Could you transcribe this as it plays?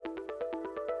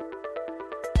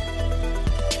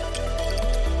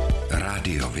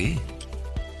Rádiovi?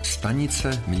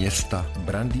 Stanice města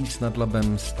Brandýs nad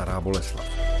Labem, Stará Boleslav.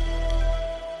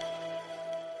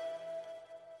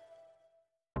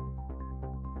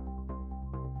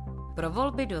 Pro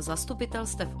volby do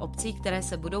zastupitelstev obcí, které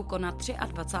se budou konat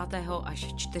 23.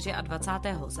 až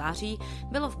 24. září,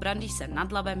 bylo v Brandýse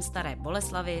nad Labem Staré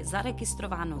Boleslavi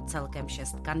zaregistrováno celkem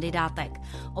 6 kandidátek.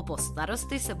 O post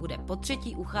starosty se bude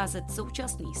potřetí ucházet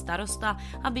současný starosta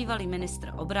a bývalý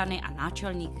ministr obrany a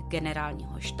náčelník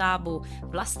generálního štábu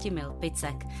Vlastimil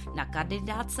Picek na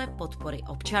kandidátce podpory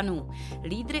občanů.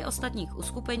 Lídry ostatních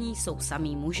uskupení jsou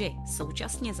samí muži,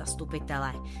 současně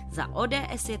zastupitelé. Za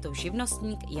ODS je to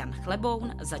živnostník Jan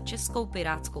Chleboun, za Českou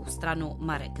pirátskou stranu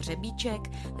Marek Řebíček,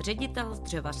 ředitel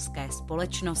dřevařské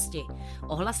společnosti.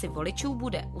 O hlasy voličů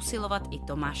bude usilovat i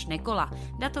Tomáš Nekola,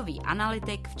 datový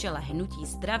analytik v čele hnutí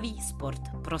Zdraví, sport,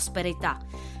 prosperita.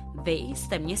 Vy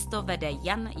jste město vede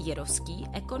Jan Jirovský,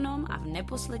 ekonom, a v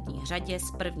neposlední řadě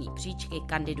z první příčky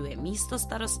kandiduje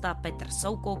místostarosta Petr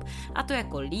Soukup, a to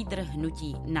jako lídr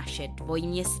hnutí Naše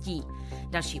dvojměstí.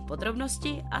 Další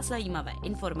podrobnosti a zajímavé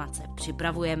informace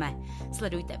připravujeme.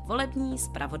 Sledujte volební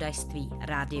zpravodajství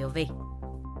Rádiovi.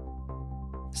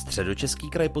 Středočeský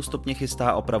kraj postupně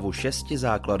chystá opravu 6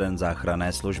 základen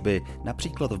záchranné služby,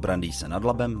 například v Brandýse nad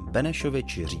Labem, Benešově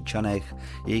či Říčanech.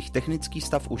 Jejich technický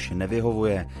stav už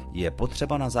nevyhovuje, je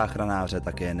potřeba na záchranáře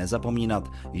také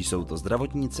nezapomínat, jsou to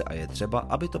zdravotníci a je třeba,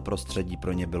 aby to prostředí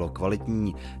pro ně bylo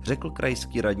kvalitní, řekl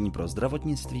krajský radní pro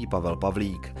zdravotnictví Pavel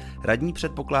Pavlík. Radní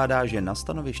předpokládá, že na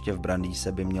stanoviště v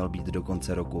Brandýse by měl být do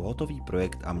konce roku hotový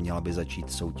projekt a měla by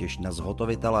začít soutěž na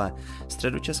zhotovitele.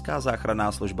 Středočeská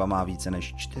záchranná služba má více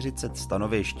než 40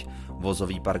 stanovišť.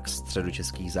 Vozový park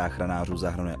středočeských záchranářů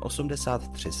zahrnuje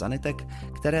 83 sanitek,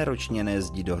 které ročně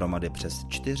nejezdí dohromady přes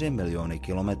 4 miliony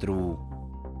kilometrů.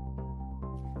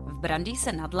 V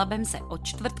Brandýse nad Labem se od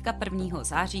čtvrtka 1.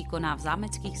 září koná v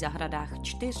zámeckých zahradách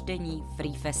 4denní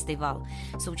free festival.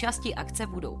 Součástí akce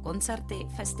budou koncerty,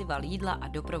 festival jídla a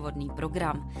doprovodný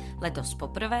program. Letos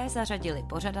poprvé zařadili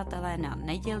pořadatelé na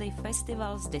neděli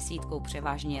festival s 10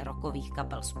 převážně rockových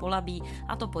kapel z Polabí,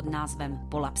 a to pod názvem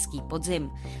Polabský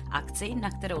podzim. Akci, na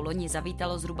kterou loni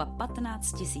zavítalo zhruba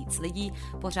 15 000 lidí,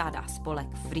 pořádá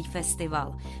spolek Free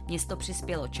Festival. Město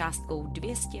přispělo částkou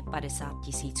 250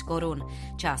 000 korun.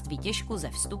 Část výtěžku ze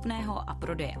vstupného a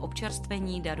prodeje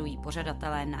občerstvení darují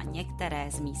pořadatelé na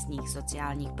některé z místních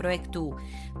sociálních projektů.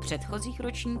 V předchozích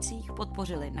ročnících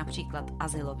podpořili například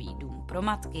azylový dům pro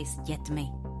matky s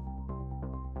dětmi.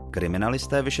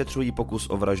 Kriminalisté vyšetřují pokus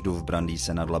o vraždu v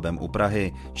Brandýse nad Labem u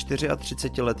Prahy.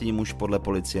 34letý muž podle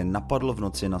policie napadl v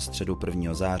noci na středu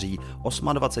 1. září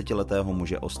 28letého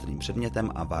muže ostrým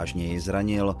předmětem a vážně jej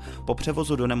zranil. Po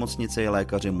převozu do nemocnice je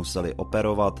lékaři museli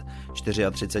operovat.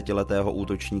 34letého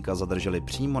útočníka zadrželi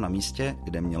přímo na místě,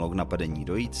 kde mělo k napadení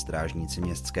dojít, strážníci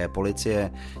městské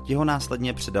policie. Ti ho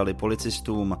následně předali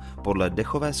policistům. Podle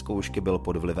dechové zkoušky byl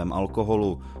pod vlivem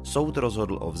alkoholu. Soud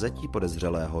rozhodl o vzetí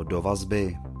podezřelého do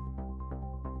vazby.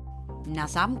 Na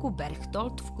zámku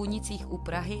Berchtold v Kunicích u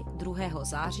Prahy 2.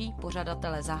 září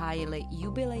pořadatelé zahájili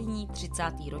jubilejní 30.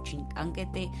 ročník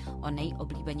ankety o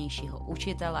nejoblíbenějšího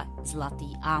učitele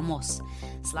Zlatý Ámos.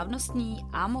 Slavnostní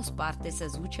Ámos Party se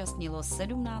zúčastnilo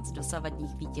 17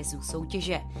 dosavadních vítězů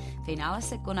soutěže. Finále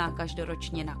se koná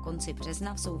každoročně na konci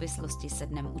března v souvislosti se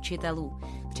Dnem učitelů.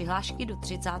 Přihlášky do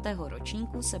 30.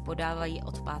 ročníku se podávají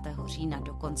od 5. října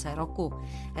do konce roku.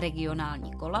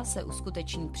 Regionální kola se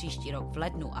uskuteční příští rok v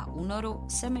lednu a únoru,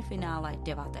 semifinále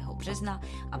 9. března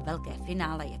a velké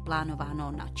finále je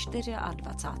plánováno na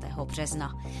 24.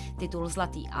 března. Titul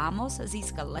Zlatý Ámos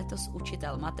získal letos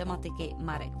učitel matematiky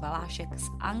Marek Valášek z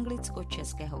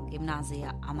anglicko-českého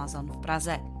gymnázia Amazon v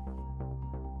Praze.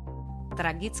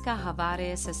 Tragická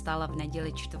havárie se stala v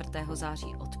neděli 4.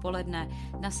 září odpoledne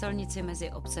na silnici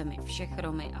mezi obcemi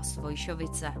Všechromy a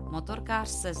Svojšovice. Motorkář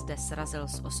se zde srazil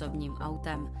s osobním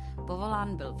autem.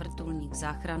 Povolán byl vrtulník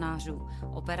záchranářů.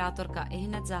 Operátorka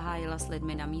ihned zahájila s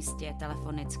lidmi na místě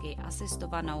telefonicky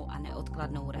asistovanou a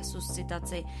neodkladnou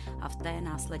resuscitaci a v té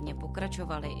následně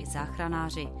pokračovali i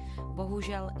záchranáři.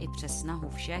 Bohužel i přes snahu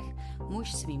všech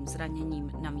muž svým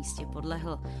zraněním na místě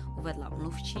podlehl, uvedla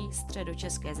mluvčí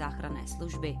středočeské záchranné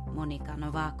služby Monika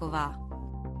Nováková.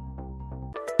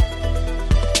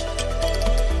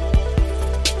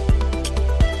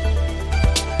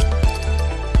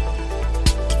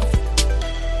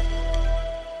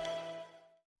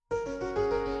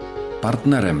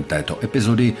 Partnerem této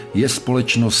epizody je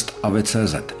společnost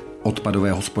AV.cz,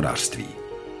 odpadové hospodářství.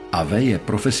 AV je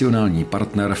profesionální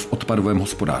partner v odpadovém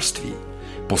hospodářství.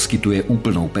 Poskytuje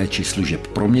úplnou péči služeb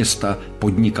pro města,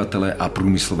 podnikatele a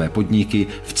průmyslové podniky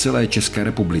v celé České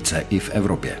republice i v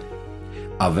Evropě.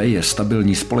 A V je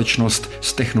stabilní společnost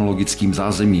s technologickým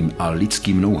zázemím a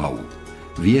lidským know-how.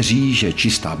 Věří, že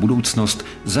čistá budoucnost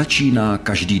začíná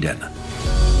každý den.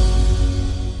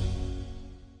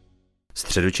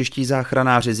 Středočeští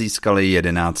záchranáři získali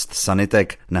 11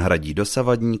 sanitek, nahradí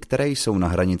dosavadní, které jsou na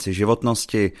hranici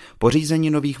životnosti. Pořízení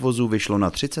nových vozů vyšlo na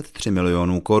 33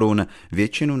 milionů korun,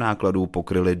 většinu nákladů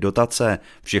pokryly dotace.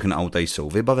 Všechna auta jsou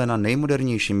vybavena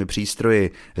nejmodernějšími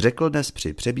přístroji, řekl dnes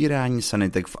při přebírání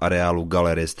sanitek v areálu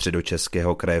Galerie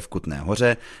Středočeského kraje v Kutné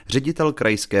Hoře ředitel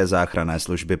krajské záchranné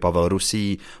služby Pavel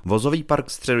Rusý. Vozový park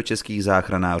středočeských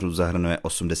záchranářů zahrnuje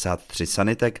 83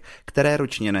 sanitek, které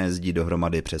ročně najezdí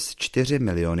dohromady přes 4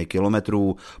 miliony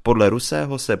kilometrů. Podle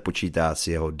Rusého se počítá s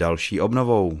jeho další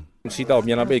obnovou. Musí ta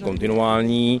obměna být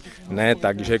kontinuální, ne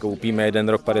tak, že koupíme jeden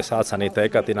rok 50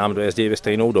 sanitek a ty nám dojezdí ve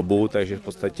stejnou dobu, takže v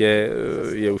podstatě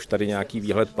je už tady nějaký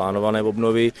výhled plánované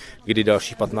obnovy, kdy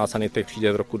dalších 15 sanitek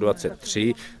přijde v roku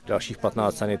 2023, dalších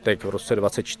 15 sanitek v roce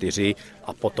 2024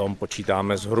 a potom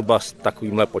počítáme zhruba s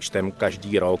takovýmhle počtem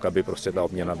každý rok, aby prostě ta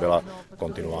obměna byla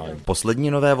kontinuální.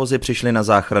 Poslední nové vozy přišly na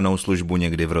záchrannou službu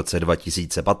někdy v roce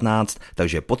 2015,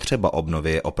 takže potřeba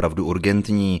obnovy je opravdu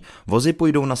urgentní. Vozy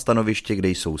půjdou na stanoviště, kde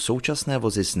jsou současné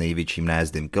vozy s největším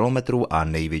nájezdem kilometrů a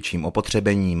největším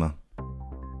opotřebením.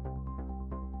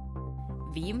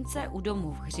 Výjimce u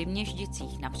domu v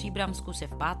Hřimněždicích na Příbramsku se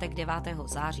v pátek 9.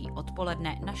 září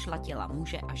odpoledne našla těla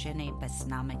muže a ženy bez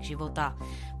známek života.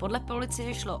 Podle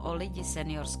policie šlo o lidi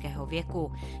seniorského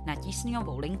věku. Na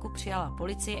tísňovou linku přijala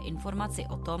policie informaci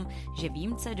o tom, že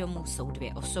výjimce domu jsou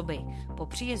 2 osoby. Po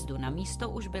příjezdu na místo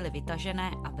už byly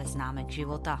vytažené a bez známek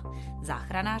života.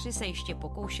 Záchranáři se ještě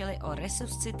pokoušeli o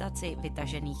resuscitaci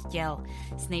vytažených těl.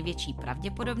 S největší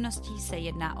pravděpodobností se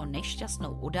jedná o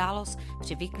nešťastnou událost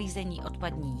při vyklízení odpadní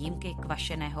jímky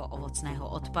kvašeného ovocného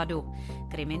odpadu.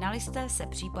 Kriminalisté se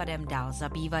případem dál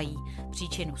zabývají.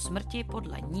 Příčinu smrti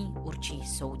podle ní určí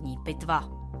soudní pitva.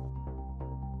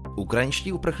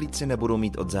 Ukrajinští uprchlíci nebudou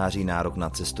mít od září nárok na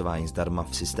cestování zdarma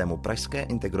v systému pražské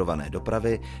integrované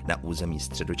dopravy na území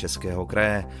Středočeského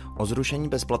kraje. O zrušení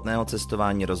bezplatného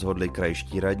cestování rozhodli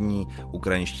krajští radní.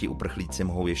 Ukrajinští uprchlíci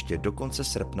mohou ještě do konce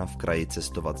srpna v kraji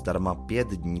cestovat zdarma 5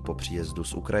 dní po příjezdu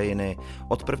z Ukrajiny.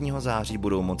 Od 1. září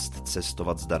budou moct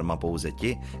cestovat zdarma pouze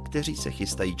ti, kteří se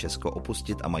chystají Česko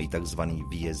opustit a mají takzvaný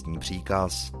výjezdní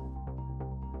příkaz.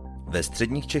 Ve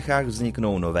středních Čechách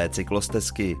vzniknou nové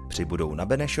cyklostezky. Přibudou na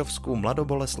Benešovsku,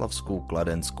 Mladoboleslavsku,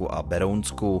 Kladensku a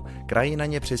Berounsku. Kraji na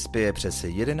ně přispěje přes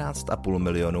 11,5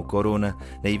 milionu korun.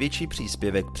 Největší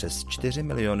příspěvek přes 4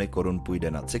 miliony korun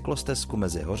půjde na cyklostezku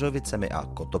mezi Hořovicemi a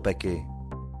Kotopeky.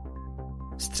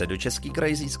 Středočeský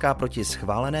kraj získá proti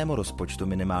schválenému rozpočtu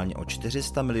minimálně o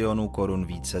 400 milionů korun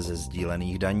více ze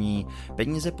sdílených daní.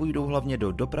 Peníze půjdou hlavně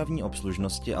do dopravní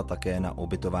obslužnosti a také na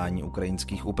ubytování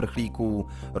ukrajinských uprchlíků.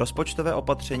 Rozpočtové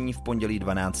opatření v pondělí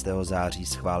 12. září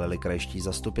schválili krajští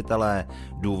zastupitelé.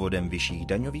 Důvodem vyšších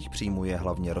daňových příjmů je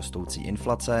hlavně rostoucí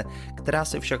inflace, která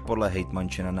se však podle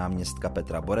hejtmančina náměstka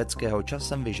Petra Boreckého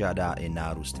časem vyžádá i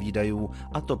nárůst výdajů,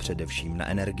 a to především na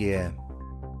energie.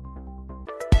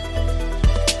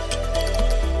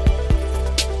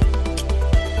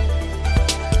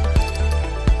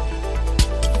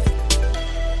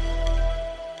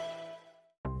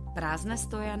 Prázdné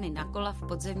stojany na kola v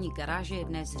podzemní garáži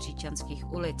jedné z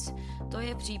říčanských ulic. To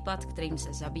je případ, kterým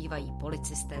se zabývají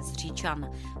policisté z Říčan.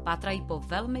 Pátrají po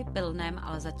velmi pilném,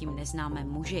 ale zatím neznámém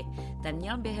muži. Ten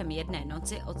měl během jedné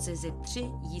noci odcizit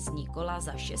 3 jízdní kola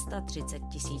za 630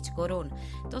 000 korun.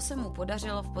 To se mu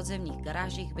podařilo v podzemních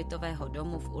garážích bytového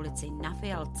domu v ulici Na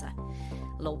Fialce.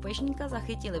 Loupežníka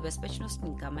zachytili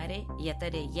bezpečnostní kamery, je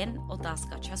tedy jen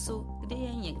otázka času, kdy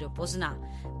je někdo pozná.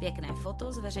 Pěkné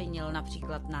foto zveřejnil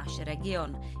například náš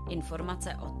Region.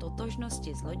 Informace o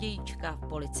totožnosti zlodějíčka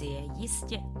policie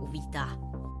jistě uvítá.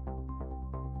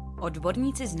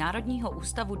 Odborníci z Národního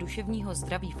ústavu duševního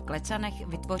zdraví v Klecanech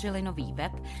vytvořili nový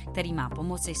web, který má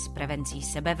pomoci s prevencí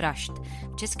sebevražd.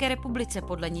 V České republice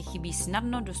podle nich chybí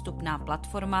snadno dostupná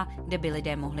platforma, kde by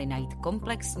lidé mohli najít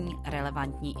komplexní,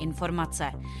 relevantní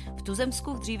informace. V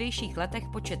tuzemsku v dřívějších letech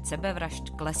počet sebevražd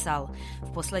klesal,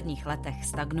 v posledních letech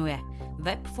stagnuje.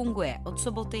 Web funguje od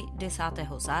soboty 10.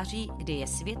 září, kdy je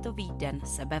Světový den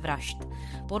sebevražd.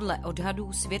 Podle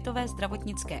odhadů Světové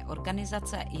zdravotnické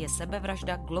organizace je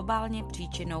sebevražda globálně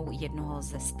příčinou 1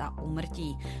 ze 100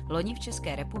 úmrtí. Loni v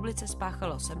České republice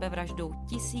spáchalo sebevraždu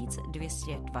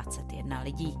 1221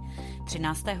 lidí.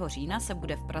 13. října se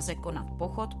bude v Praze konat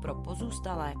pochod pro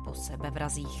pozůstalé po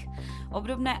sebevrazích.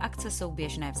 Obdobné akce jsou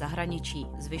běžné v zahraničí.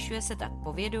 Zvyšuje se tak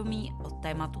povědomí o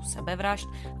tématu sebevražd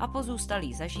a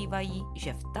pozůstalí zažívají,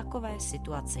 že v takové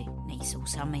situaci nejsou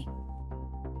sami.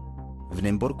 V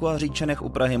Nymburku a Říčanech u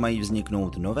Prahy mají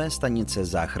vzniknout nové stanice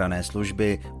záchranné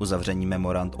služby. Uzavření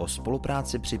memorand o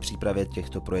spolupráci při přípravě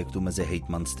těchto projektů mezi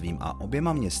hejtmanstvím a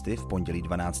oběma městy v pondělí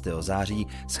 12. září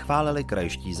schválili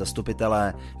krajští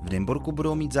zastupitelé. V Nymburku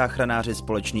budou mít záchranáři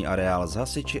společný areál s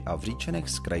hasiči a v Říčanech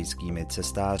s krajskými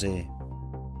cestáři.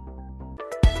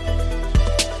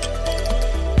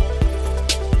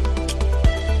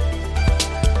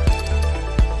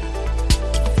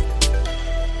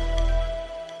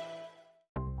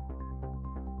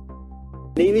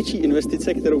 Největší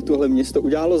investice, kterou tohle město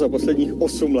udělalo za posledních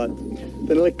 8 let.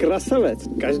 Tenhle krasavec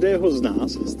každého z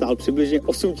nás stál přibližně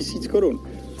 8 000 korun.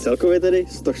 Celkově tedy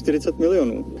 140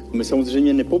 milionů. My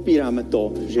samozřejmě nepopíráme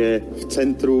to, že v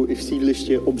centru i v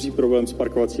sídlišti je obří problém s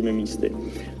parkovacími místy.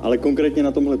 Ale konkrétně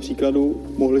na tomhle příkladu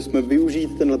mohli jsme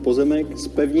využít tenhle pozemek,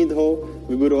 zpevnit ho,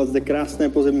 vybudovat zde krásné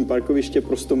pozemní parkoviště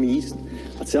pro 100 míst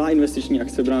a celá investiční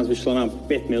akce by nás vyšla na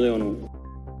 5 milionů.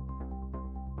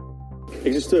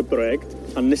 Existuje projekt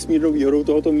a nesmírnou výhodou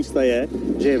tohoto místa je,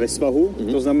 že je ve svahu,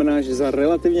 to znamená, že za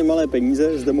relativně malé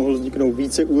peníze zde mohl vzniknout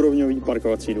víceúrovňový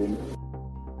parkovací dům.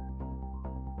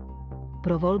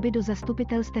 Pro volby do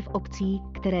zastupitelstev obcí,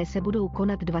 které se budou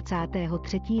konat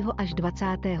 23. až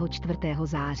 24.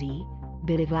 září,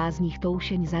 byly v Lázních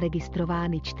Toušeň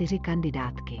zaregistrovány 4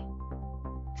 kandidátky.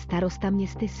 Starosta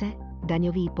Městyse,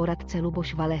 daňový poradce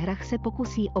Luboš Valehrach se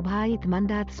pokusí obhájit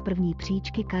mandát z první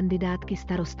příčky kandidátky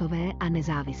Starostové a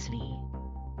nezávislí.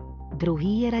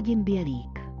 Druhý je Radim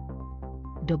Bělík.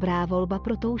 Dobrá volba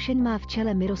pro Toušeň má v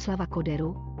čele Miroslava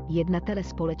Koderu, jednatele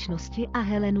společnosti, a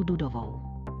Helenu Dudovou.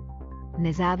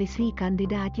 Nezávislí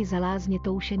kandidáti za Lázně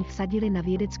Toušeň vsadili na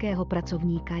vědeckého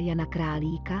pracovníka Jana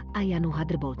Králíka a Janu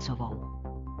Hadrbolcovou.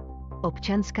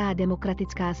 Občanská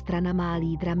demokratická strana má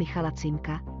lídra Michala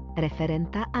Cimka,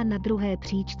 referenta, a na druhé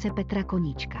příčce Petra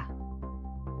Koníčka.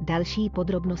 Další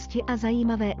podrobnosti a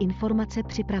zajímavé informace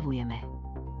připravujeme.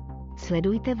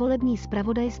 Sledujte volební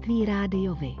zpravodajství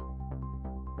Rádio Vy.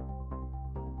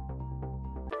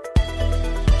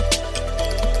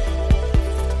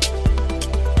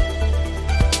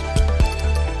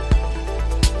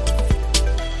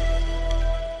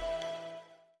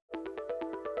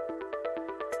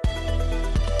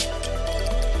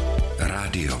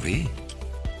 Rádio Vy,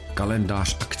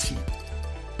 kalendář akcí.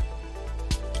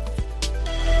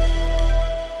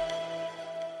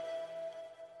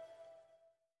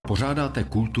 Pořádáte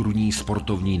kulturní,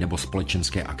 sportovní nebo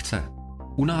společenské akce?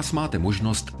 U nás máte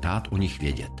možnost dát o nich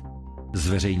vědět.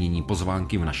 Zveřejnění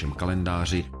pozvánky v našem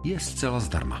kalendáři je zcela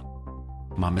zdarma.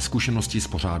 Máme zkušenosti s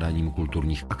pořádáním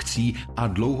kulturních akcí a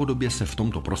dlouhodobě se v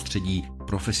tomto prostředí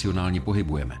profesionálně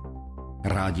pohybujeme.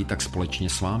 Rádi tak společně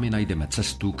s vámi najdeme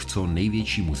cestu k co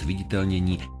největšímu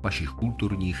zviditelnění vašich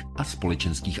kulturních a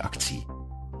společenských akcí.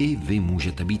 I vy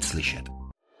můžete být slyšet.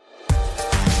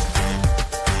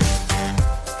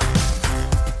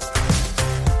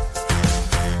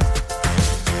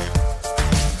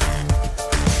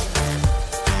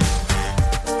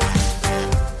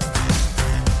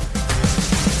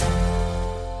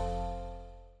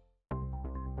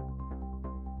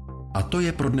 A to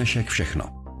je pro dnešek všechno.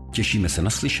 Těšíme se na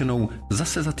slyšenou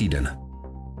zase za týden.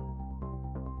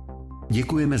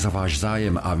 Děkujeme za váš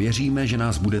zájem a věříme, že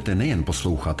nás budete nejen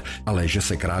poslouchat, ale že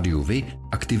se k Rádiu Vy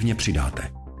aktivně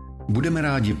přidáte. Budeme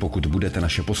rádi, pokud budete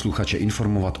naše posluchače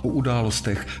informovat o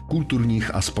událostech,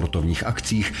 kulturních a sportovních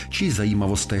akcích či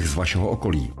zajímavostech z vašeho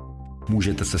okolí.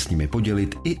 Můžete se s nimi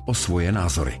podělit i o svoje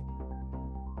názory.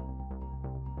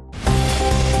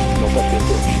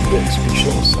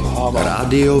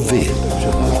 Rádio Vy.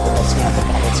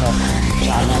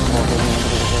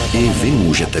 I vy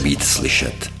můžete být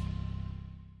slyšet.